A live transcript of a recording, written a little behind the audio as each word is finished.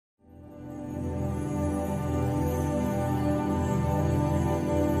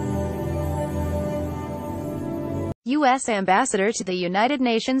U.S. Ambassador to the United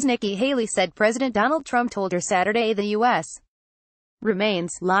Nations Nikki Haley said President Donald Trump told her Saturday the U.S.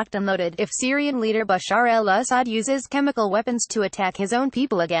 remains locked and loaded if Syrian leader Bashar al-Assad uses chemical weapons to attack his own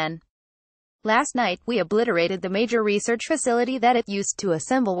people again. Last night, we obliterated the major research facility that it used to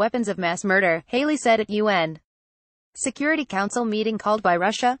assemble weapons of mass murder, Haley said at UN Security Council meeting called by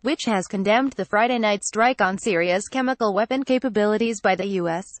Russia, which has condemned the Friday night strike on Syria's chemical weapon capabilities by the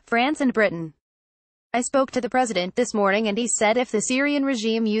U.S., France and Britain. I spoke to the president this morning and he said if the Syrian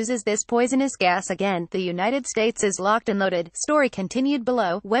regime uses this poisonous gas again, the United States is locked and loaded. Story continued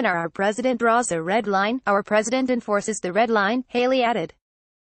below. When our president draws a red line, our president enforces the red line, Haley added.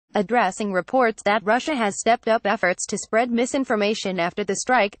 Addressing reports that Russia has stepped up efforts to spread misinformation after the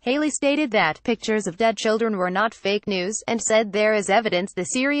strike, Haley stated that pictures of dead children were not fake news, and said there is evidence the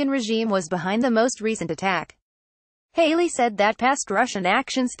Syrian regime was behind the most recent attack. Haley said that past Russian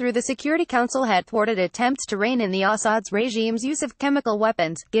actions through the Security Council had thwarted attempts to rein in the Assad's regime's use of chemical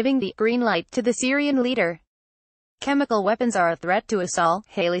weapons, giving the green light to the Syrian leader. Chemical weapons are a threat to us all,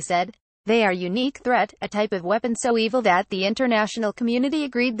 Haley said. They are a unique threat, a type of weapon so evil that the international community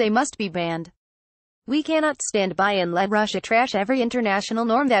agreed they must be banned. We cannot stand by and let Russia trash every international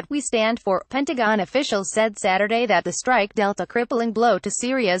norm that we stand for. Pentagon officials said Saturday that the strike dealt a crippling blow to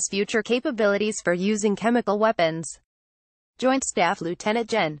Syria's future capabilities for using chemical weapons. Joint Staff Lieutenant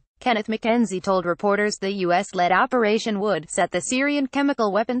Gen. Kenneth McKenzie told reporters the U.S.-led operation would set the Syrian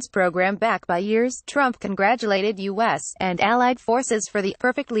chemical weapons program back by years. Trump congratulated U.S. and allied forces for the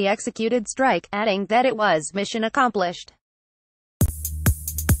perfectly executed strike, adding that it was mission accomplished.